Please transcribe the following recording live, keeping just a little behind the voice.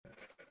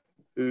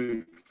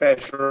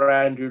Professor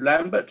Andrew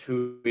Lambert,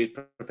 who is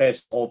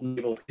Professor of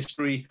Naval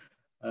History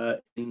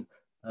in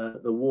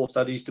the War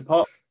Studies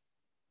Department.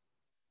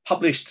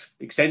 Published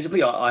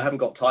extensively. I haven't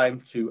got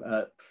time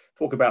to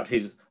talk about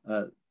his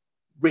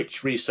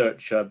rich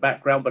research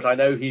background, but I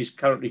know he's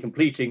currently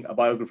completing a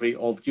biography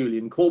of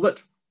Julian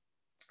Corbett,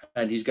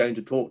 and he's going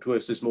to talk to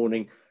us this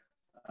morning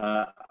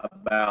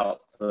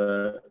about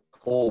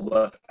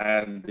Corbett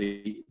and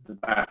the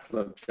Battle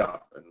of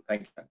Jutland.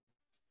 Thank you.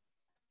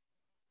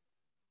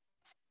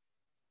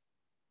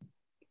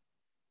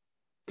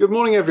 Good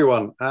morning,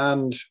 everyone,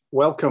 and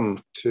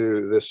welcome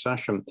to this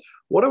session.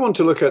 What I want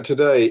to look at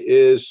today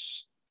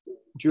is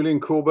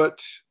Julian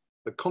Corbett,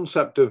 the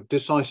concept of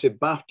decisive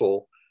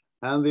battle,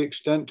 and the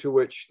extent to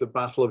which the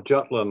Battle of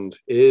Jutland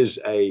is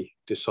a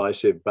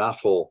decisive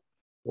battle,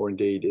 or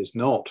indeed is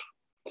not.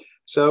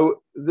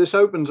 So this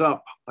opens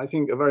up, I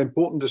think, a very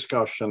important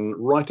discussion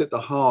right at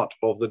the heart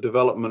of the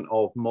development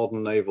of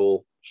modern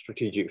naval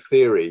strategic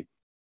theory,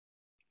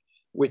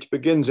 which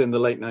begins in the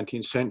late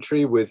 19th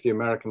century with the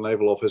American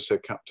naval officer,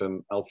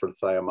 Captain Alfred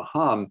Thayer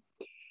Mahan,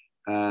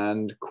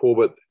 and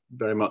Corbett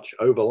very much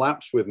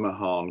overlaps with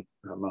Mahan.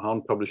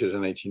 Mahan publishes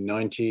in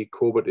 1890.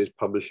 Corbett is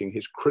publishing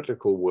his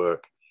critical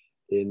work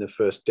in the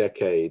first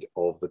decade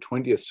of the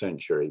 20th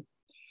century.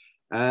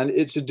 And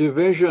it's a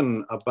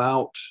division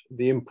about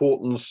the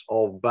importance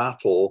of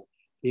battle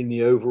in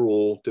the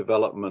overall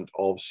development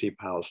of sea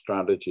power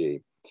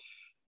strategy.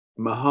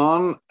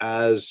 Mahan,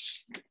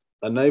 as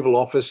a naval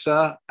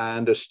officer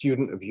and a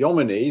student of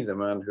Jomini, the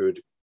man who had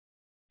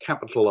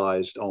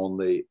capitalized on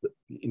the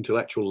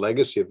intellectual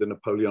legacy of the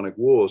Napoleonic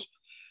Wars,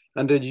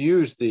 and had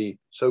used the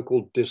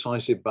so-called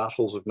decisive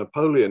battles of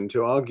Napoleon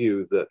to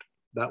argue that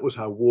that was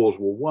how wars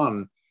were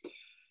won.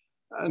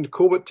 And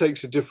Corbett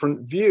takes a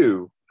different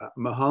view.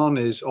 Mahan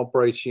is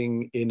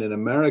operating in an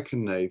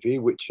American Navy,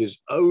 which has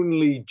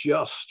only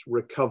just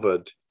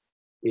recovered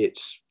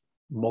its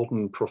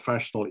modern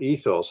professional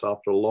ethos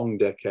after long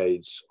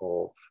decades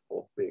of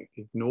being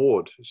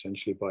ignored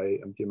essentially by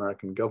the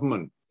American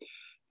government,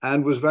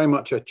 and was very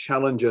much a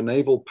challenger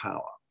naval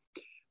power.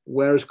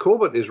 Whereas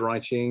Corbett is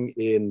writing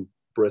in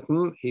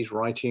Britain, he's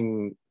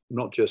writing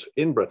not just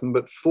in Britain,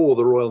 but for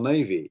the Royal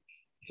Navy.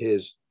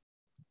 His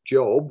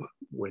job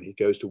when he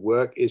goes to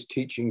work is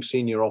teaching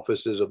senior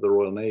officers of the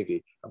Royal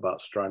Navy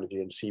about strategy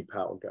and sea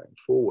power going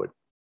forward.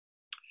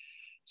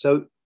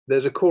 So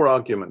there's a core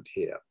argument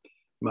here.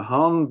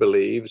 Mahan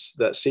believes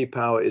that sea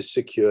power is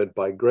secured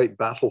by great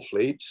battle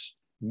fleets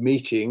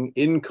meeting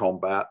in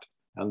combat,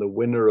 and the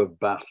winner of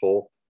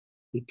battle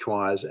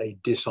requires a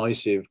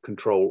decisive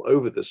control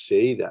over the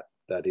sea,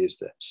 that is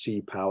the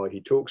sea power he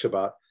talks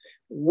about,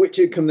 which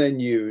it can then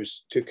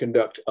use to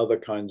conduct other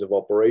kinds of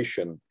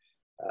operation.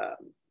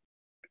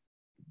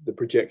 The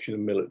projection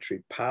of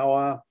military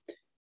power,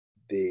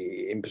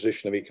 the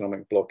imposition of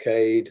economic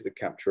blockade, the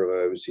capture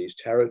of overseas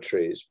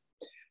territories.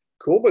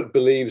 Corbett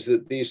believes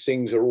that these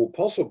things are all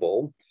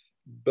possible,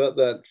 but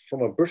that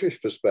from a British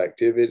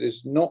perspective, it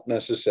is not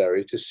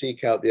necessary to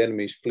seek out the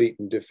enemy's fleet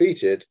and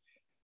defeat it,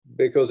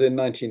 because in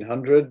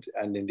 1900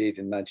 and indeed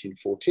in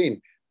 1914,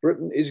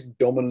 Britain is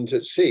dominant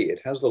at sea.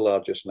 It has the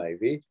largest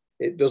navy.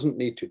 It doesn't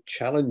need to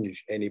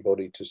challenge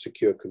anybody to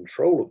secure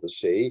control of the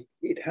sea.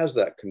 It has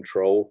that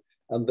control.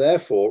 And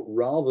therefore,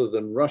 rather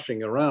than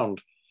rushing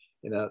around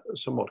in a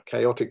somewhat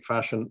chaotic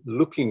fashion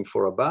looking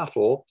for a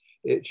battle,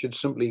 it should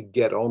simply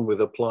get on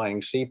with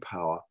applying sea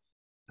power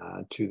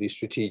to the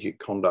strategic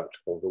conduct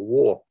of the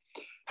war.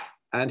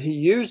 And he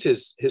used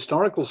his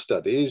historical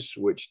studies,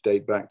 which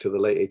date back to the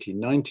late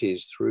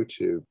 1890s through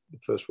to the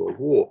First World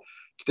War,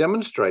 to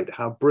demonstrate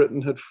how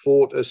Britain had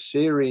fought a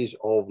series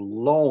of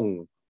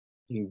long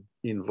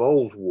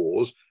involved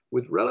wars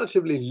with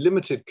relatively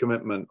limited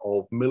commitment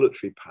of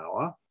military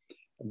power,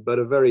 but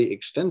a very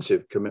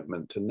extensive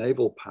commitment to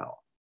naval power.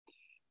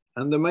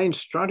 And the main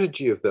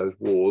strategy of those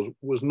wars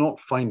was not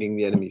finding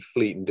the enemy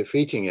fleet and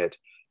defeating it,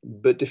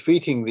 but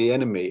defeating the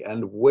enemy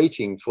and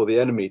waiting for the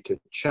enemy to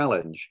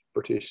challenge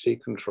British sea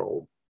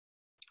control.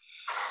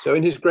 So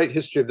in his great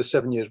history of the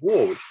 7 Years' War,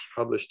 which was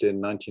published in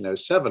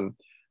 1907,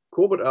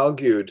 Corbett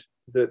argued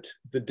that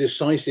the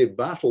decisive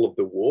battle of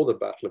the war, the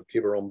Battle of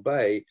Quiberon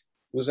Bay,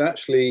 was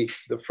actually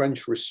the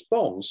French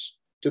response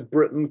to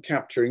Britain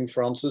capturing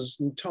France's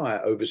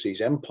entire overseas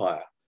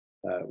empire,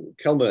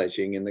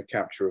 culminating in the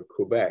capture of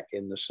Quebec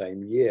in the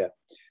same year,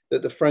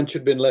 that the French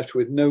had been left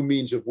with no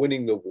means of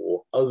winning the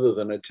war other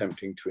than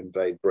attempting to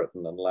invade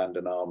Britain and land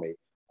an army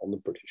on the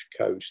British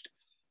coast,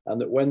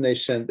 and that when they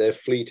sent their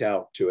fleet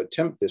out to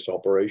attempt this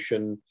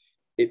operation,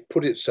 it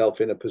put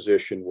itself in a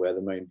position where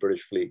the main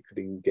British fleet could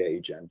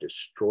engage and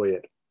destroy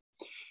it.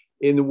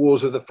 In the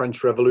wars of the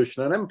French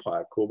Revolution and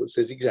Empire, Corbett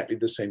says exactly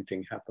the same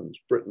thing happens.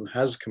 Britain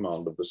has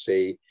command of the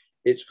sea.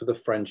 It's for the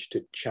French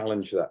to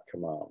challenge that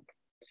command.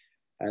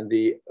 And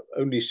the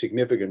only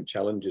significant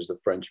challenges the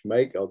French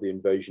make are the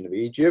invasion of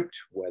Egypt,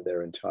 where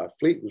their entire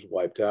fleet was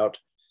wiped out,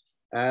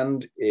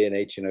 and in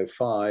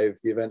 1805,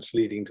 the events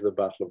leading to the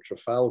Battle of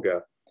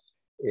Trafalgar,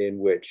 in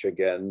which,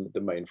 again,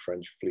 the main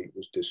French fleet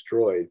was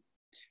destroyed.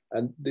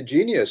 And the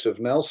genius of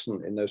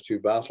Nelson in those two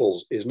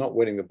battles is not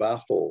winning the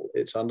battle,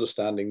 it's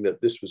understanding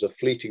that this was a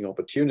fleeting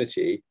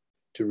opportunity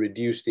to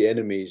reduce the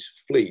enemy's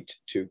fleet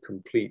to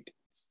complete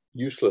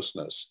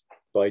uselessness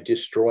by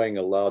destroying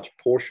a large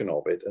portion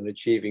of it and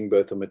achieving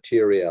both a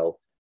material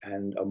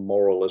and a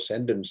moral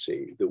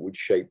ascendancy that would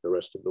shape the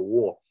rest of the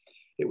war.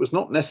 It was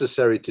not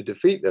necessary to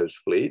defeat those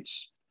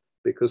fleets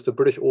because the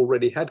British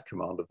already had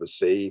command of the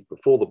sea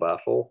before the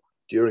battle,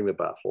 during the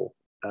battle,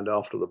 and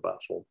after the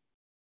battle.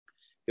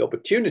 The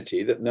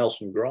opportunity that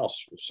Nelson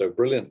grasped so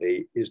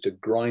brilliantly is to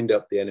grind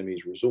up the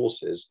enemy's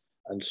resources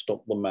and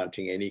stop them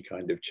mounting any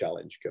kind of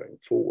challenge going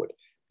forward.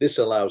 This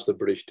allows the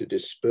British to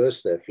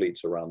disperse their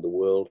fleets around the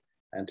world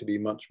and to be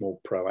much more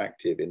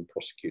proactive in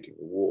prosecuting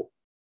the war.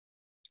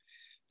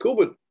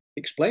 Corbett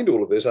explained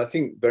all of this, I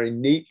think, very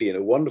neatly in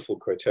a wonderful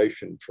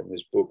quotation from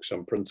his book,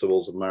 Some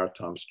Principles of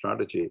Maritime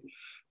Strategy,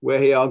 where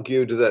he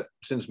argued that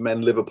since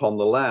men live upon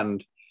the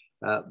land,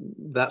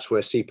 that's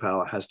where sea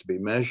power has to be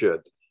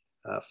measured.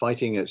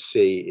 Fighting at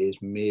sea is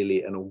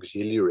merely an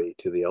auxiliary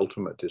to the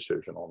ultimate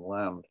decision on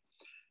land.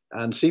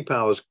 And sea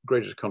power's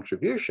greatest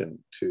contribution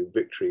to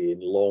victory in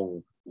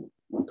long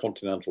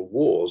continental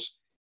wars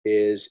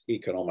is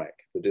economic,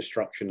 the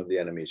destruction of the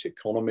enemy's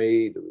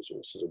economy, the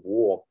resources of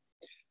war.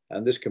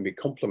 And this can be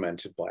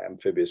complemented by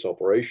amphibious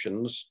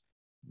operations.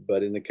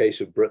 But in the case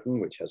of Britain,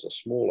 which has a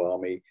small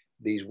army,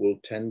 these will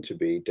tend to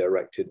be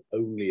directed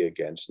only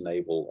against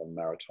naval and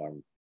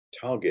maritime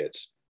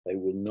targets. They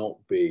will not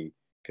be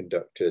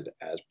conducted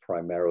as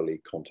primarily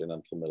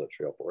continental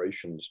military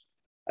operations.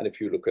 And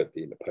if you look at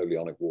the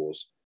Napoleonic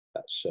Wars,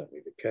 that's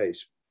certainly the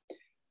case.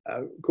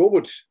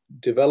 Corbett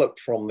developed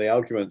from the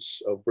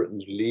arguments of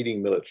Britain's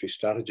leading military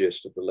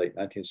strategist of the late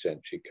 19th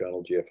century,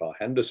 Colonel G.F.R.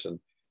 Henderson,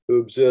 who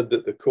observed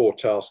that the core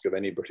task of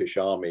any British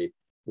army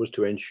was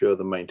to ensure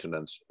the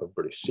maintenance of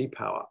British sea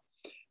power.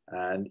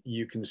 And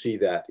you can see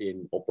that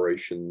in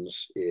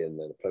operations in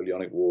the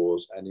Napoleonic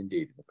Wars and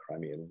indeed the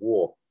Crimean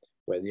War,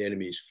 where the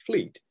enemy's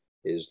fleet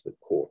is the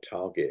core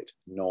target,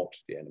 not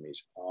the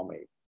enemy's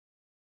army.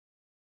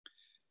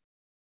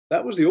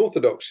 That was the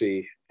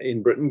orthodoxy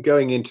in Britain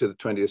going into the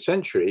 20th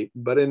century,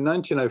 but in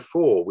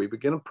 1904, we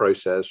begin a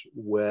process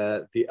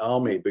where the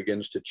army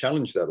begins to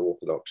challenge that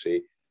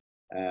orthodoxy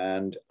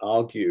and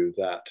argue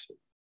that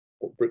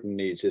what Britain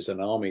needs is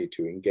an army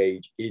to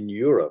engage in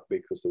Europe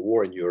because the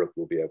war in Europe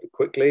will be over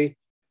quickly.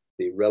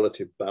 The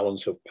relative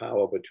balance of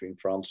power between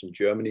France and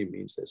Germany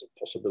means there's a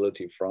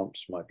possibility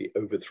France might be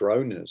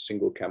overthrown in a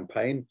single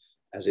campaign,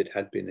 as it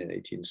had been in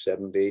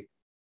 1870.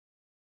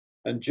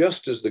 And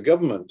just as the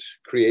government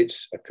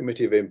creates a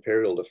Committee of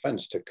Imperial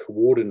Defense to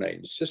coordinate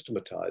and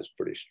systematize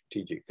British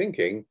strategic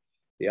thinking,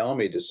 the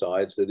army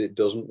decides that it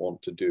doesn't want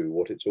to do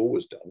what it's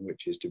always done,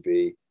 which is to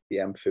be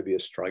the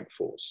amphibious strike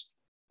force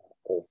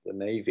of the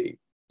Navy.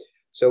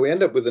 So we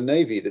end up with a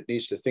Navy that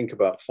needs to think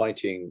about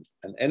fighting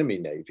an enemy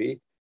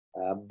Navy,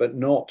 but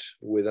not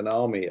with an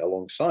army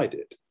alongside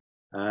it.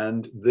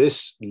 And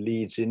this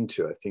leads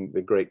into, I think,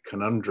 the great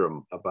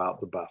conundrum about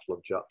the Battle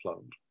of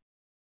Jutland.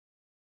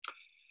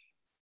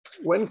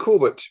 When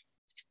Corbett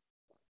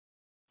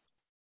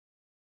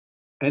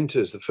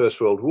enters the First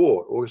World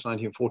War, August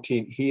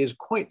 1914, he is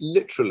quite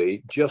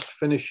literally just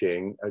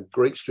finishing a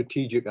great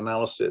strategic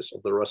analysis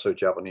of the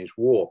Russo-Japanese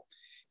War,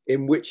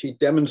 in which he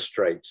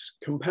demonstrates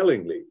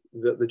compellingly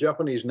that the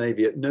Japanese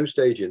Navy at no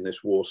stage in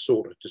this war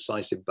sought a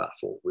decisive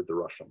battle with the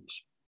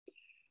Russians.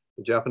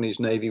 The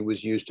Japanese Navy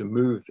was used to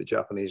move the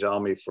Japanese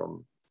army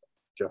from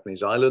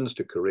Japanese islands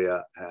to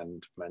Korea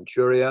and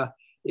Manchuria.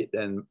 It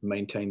then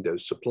maintained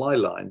those supply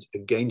lines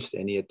against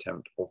any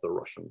attempt of the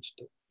Russians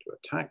to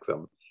attack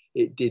them.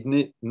 It did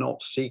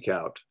not seek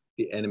out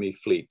the enemy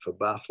fleet for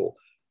battle.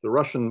 The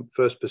Russian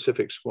 1st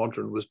Pacific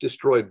Squadron was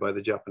destroyed by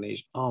the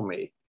Japanese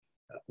army,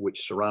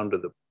 which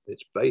surrounded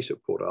its base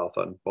at Port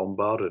Arthur and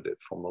bombarded it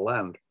from the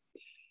land.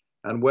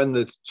 And when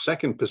the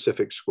 2nd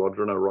Pacific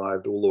Squadron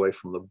arrived all the way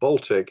from the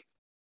Baltic,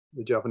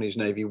 the Japanese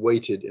Navy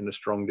waited in a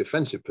strong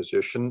defensive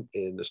position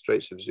in the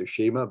Straits of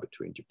Tsushima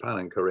between Japan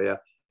and Korea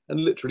and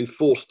literally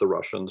forced the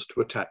Russians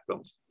to attack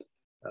them.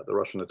 The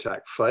Russian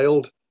attack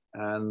failed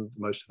and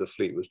most of the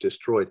fleet was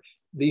destroyed.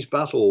 These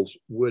battles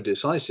were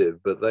decisive,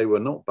 but they were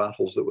not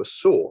battles that were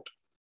sought.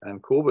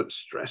 And Corbett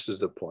stresses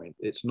the point,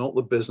 it's not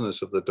the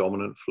business of the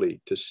dominant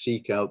fleet to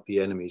seek out the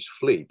enemy's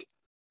fleet.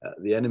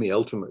 The enemy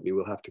ultimately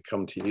will have to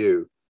come to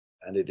you,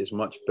 and it is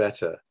much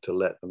better to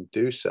let them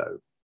do so.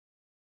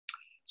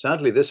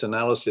 Sadly, this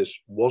analysis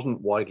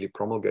wasn't widely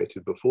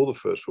promulgated before the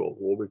First World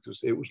War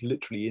because it was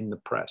literally in the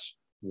press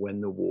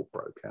when the war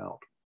broke out.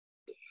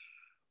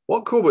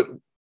 What Corbett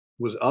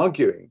was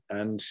arguing,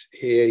 and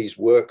here he's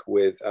worked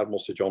with Admiral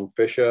Sir John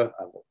Fisher,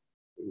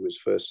 who was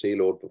First Sea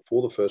Lord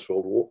before the First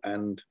World War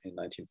and in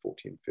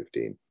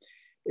 1914-15,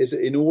 is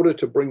that in order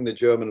to bring the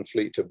German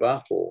fleet to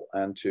battle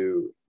and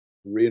to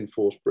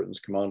reinforce Britain's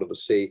command of the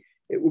sea,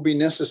 it would be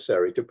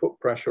necessary to put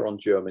pressure on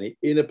Germany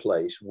in a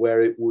place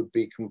where it would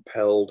be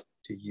compelled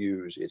to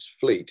use its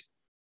fleet.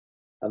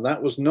 And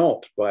that was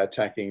not by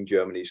attacking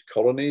Germany's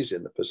colonies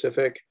in the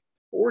Pacific,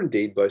 or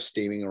indeed by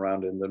steaming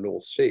around in the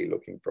North Sea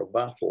looking for a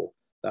battle.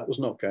 That was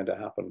not going to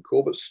happen.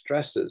 Corbett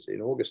stresses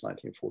in August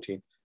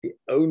 1914, the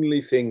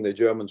only thing the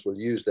Germans will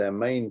use their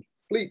main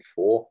fleet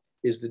for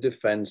is the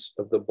defense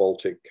of the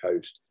Baltic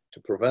coast, to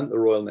prevent the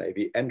Royal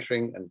Navy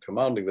entering and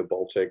commanding the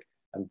Baltic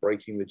and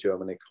breaking the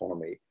German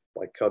economy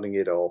by cutting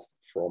it off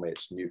from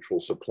its neutral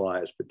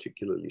suppliers,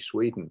 particularly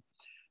Sweden,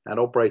 and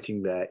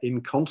operating there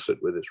in concert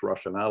with its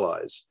Russian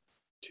allies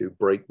to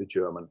break the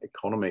German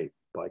economy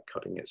by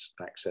cutting its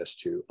access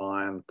to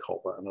iron,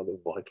 copper, and other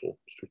vital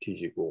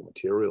strategic raw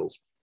materials.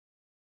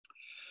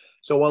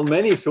 So while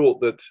many thought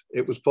that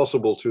it was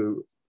possible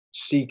to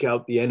seek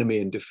out the enemy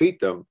and defeat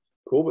them,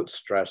 Corbett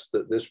stressed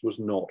that this was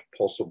not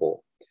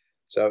possible.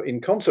 So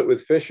in concert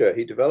with Fisher,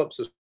 he develops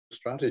a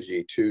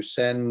strategy to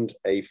send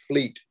a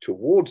fleet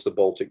towards the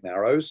Baltic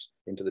Narrows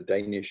into the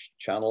Danish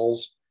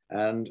channels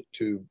and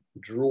to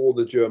draw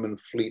the German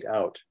fleet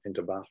out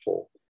into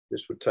battle.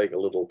 This would take a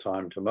little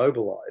time to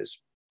mobilize.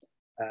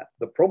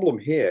 The problem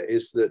here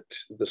is that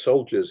the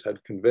soldiers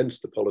had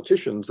convinced the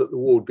politicians that the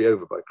war would be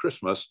over by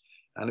Christmas,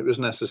 and it was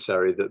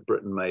necessary that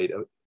Britain made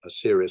a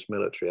serious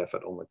military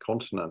effort on the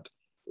continent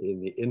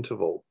in the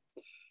interval.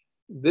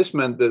 This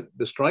meant that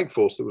the strike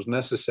force that was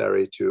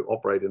necessary to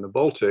operate in the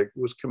Baltic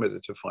was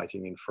committed to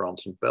fighting in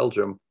France and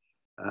Belgium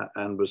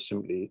and was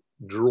simply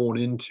drawn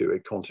into a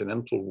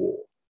continental war,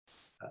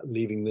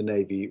 leaving the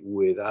Navy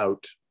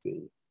without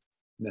the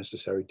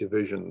necessary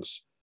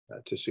divisions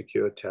to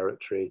secure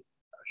territory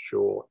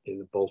ashore in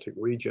the Baltic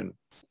region.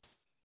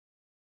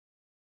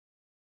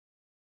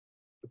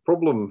 The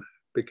problem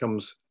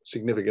becomes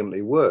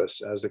significantly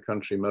worse as the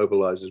country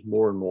mobilizes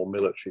more and more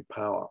military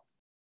power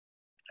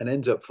and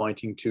ends up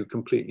fighting two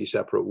completely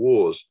separate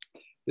wars.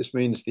 This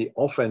means the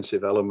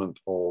offensive element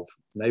of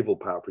naval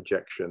power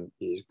projection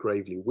is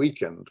gravely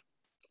weakened,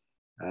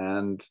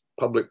 and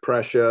public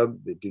pressure,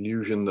 the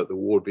delusion that the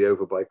war would be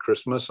over by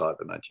Christmas,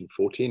 either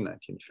 1914,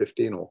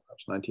 1915, or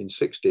perhaps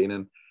 1916.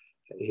 And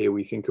here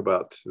we think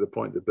about the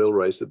point that Bill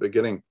raised at the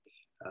beginning.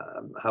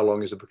 How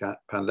long is the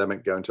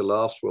pandemic going to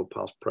last? Well,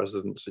 past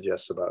president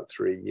suggests about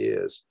 3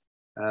 years.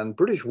 And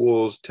British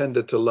wars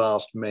tended to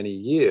last many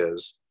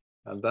years.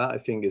 And that, I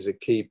think, is a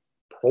key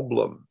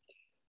problem.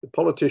 The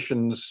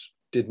politicians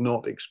did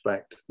not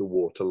expect the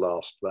war to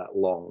last that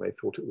long. They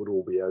thought it would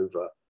all be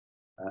over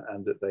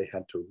and that they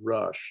had to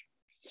rush.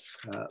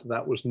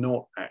 That was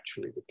not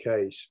actually the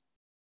case.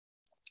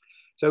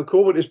 So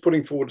Corbett is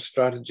putting forward a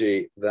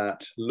strategy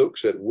that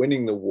looks at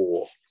winning the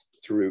war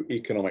through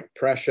economic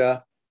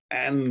pressure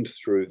and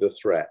through the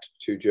threat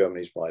to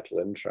Germany's vital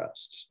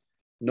interests,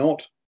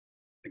 not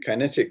a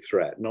kinetic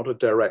threat, not a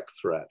direct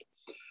threat.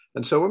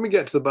 And so when we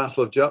get to the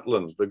Battle of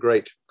Jutland, the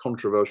great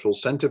controversial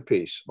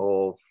centerpiece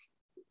of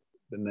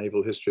the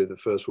naval history of the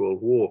First World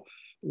War,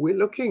 we're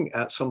looking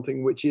at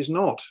something which is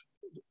not,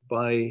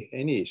 by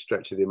any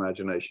stretch of the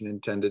imagination,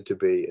 intended to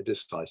be a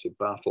decisive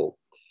battle.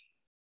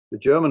 The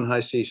German High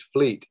Seas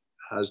Fleet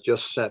has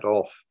just set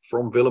off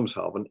from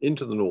Wilhelmshaven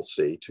into the North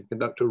Sea to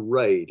conduct a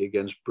raid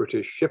against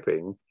British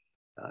shipping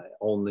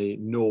on the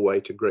Norway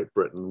to Great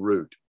Britain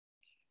route.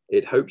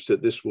 It hopes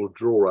that this will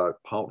draw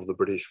out part of the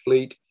British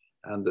fleet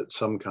and that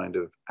some kind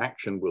of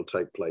action will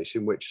take place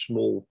in which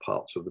small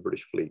parts of the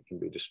British fleet can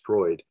be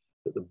destroyed,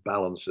 that the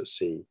balance at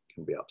sea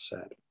can be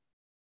upset.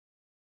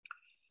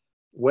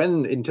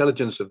 When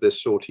intelligence of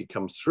this sort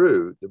comes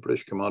through, the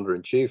British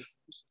Commander-in-Chief,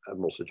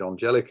 Admiral Sir John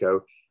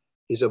Jellicoe,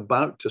 is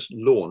about to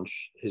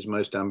launch his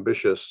most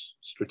ambitious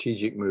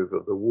strategic move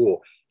of the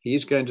war. He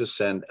is going to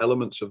send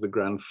elements of the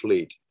Grand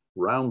Fleet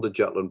round the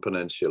Jutland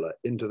Peninsula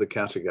into the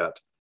Kattegat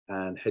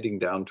and heading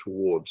down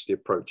towards the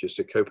approaches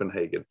to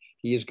Copenhagen.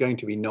 He is going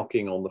to be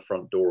knocking on the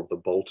front door of the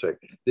Baltic.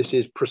 This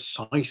is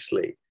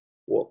precisely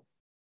what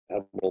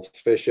Admiral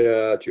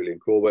Fisher, Julian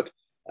Corbett,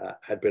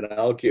 had been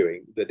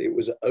arguing, that it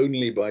was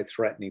only by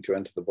threatening to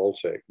enter the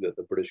Baltic that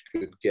the British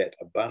could get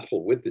a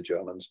battle with the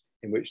Germans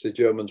in which the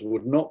Germans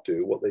would not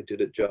do what they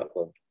did at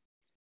Jutland.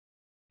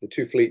 The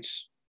two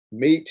fleets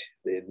meet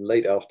in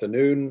late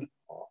afternoon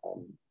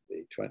on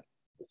the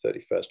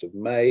 31st of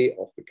May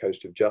off the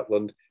coast of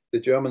Jutland. The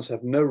Germans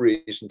have no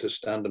reason to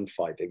stand and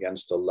fight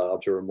against a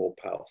larger and more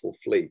powerful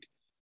fleet.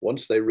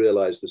 Once they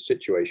realize the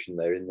situation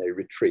they're in, they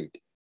retreat.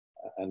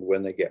 And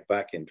when they get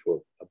back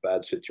into a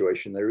bad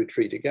situation, they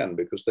retreat again,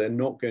 because they're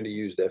not going to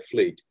use their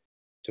fleet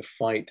to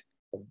fight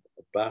a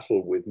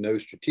battle with no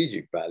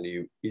strategic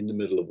value in the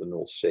middle of the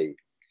North Sea.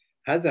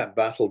 Had that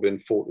battle been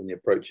fought in the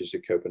approaches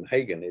to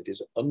Copenhagen, it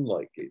is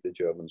unlikely the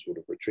Germans would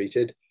have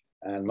retreated,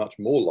 and much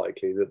more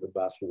likely that the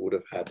battle would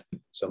have had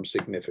some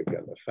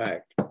significant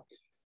effect.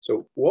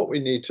 So what we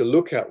need to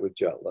look at with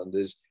Jutland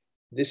is,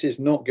 this is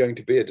not going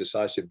to be a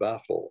decisive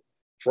battle.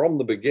 From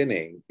the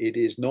beginning, it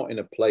is not in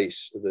a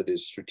place that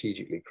is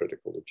strategically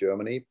critical to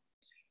Germany.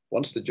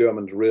 Once the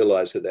Germans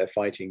realize that they're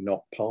fighting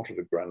not part of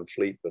the Grand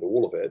Fleet, but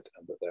all of it,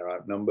 and that they're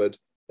outnumbered,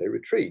 they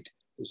retreat.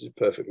 This is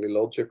perfectly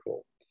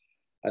logical.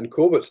 And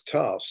Corbett's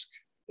task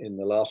in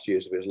the last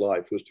years of his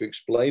life was to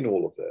explain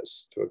all of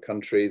this to a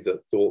country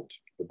that thought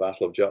the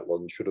Battle of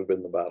Jutland should have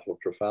been the Battle of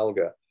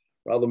Trafalgar,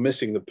 rather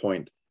missing the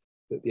point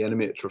that the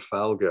enemy at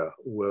Trafalgar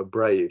were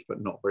brave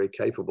but not very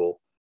capable,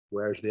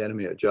 whereas the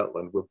enemy at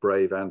Jutland were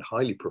brave and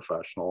highly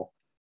professional,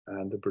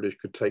 and the British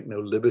could take no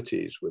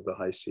liberties with the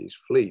high seas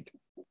fleet.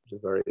 It was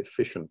a very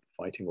efficient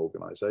fighting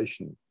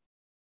organization.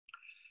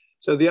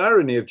 So the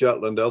irony of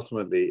Jutland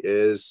ultimately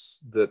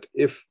is that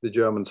if the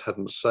Germans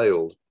hadn't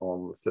sailed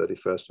on the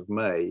 31st of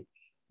May,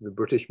 the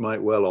British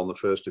might well on the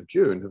 1st of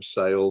June have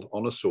sailed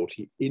on a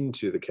sortie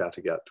into the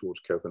Kattegat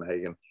towards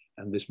Copenhagen,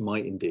 and this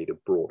might indeed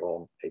have brought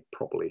on a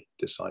properly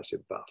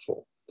decisive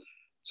battle.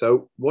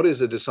 So what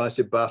is a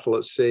decisive battle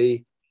at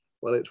sea?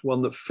 Well, it's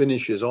one that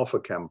finishes off a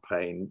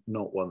campaign,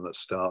 not one that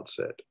starts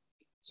it.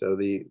 So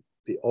the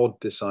odd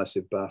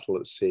decisive battle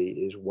at sea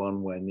is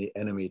one when the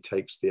enemy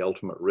takes the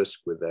ultimate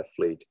risk with their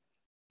fleet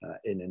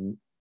in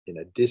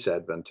a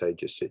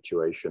disadvantageous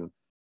situation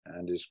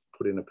and is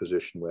put in a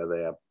position where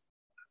they are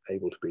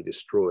able to be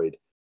destroyed.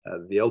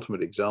 The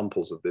ultimate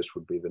examples of this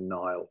would be the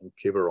Nile and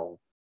Quiberon,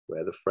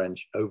 where the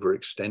French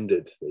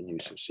overextended their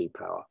use of sea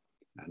power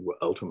and were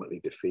ultimately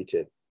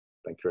defeated.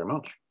 Thank you very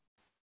much.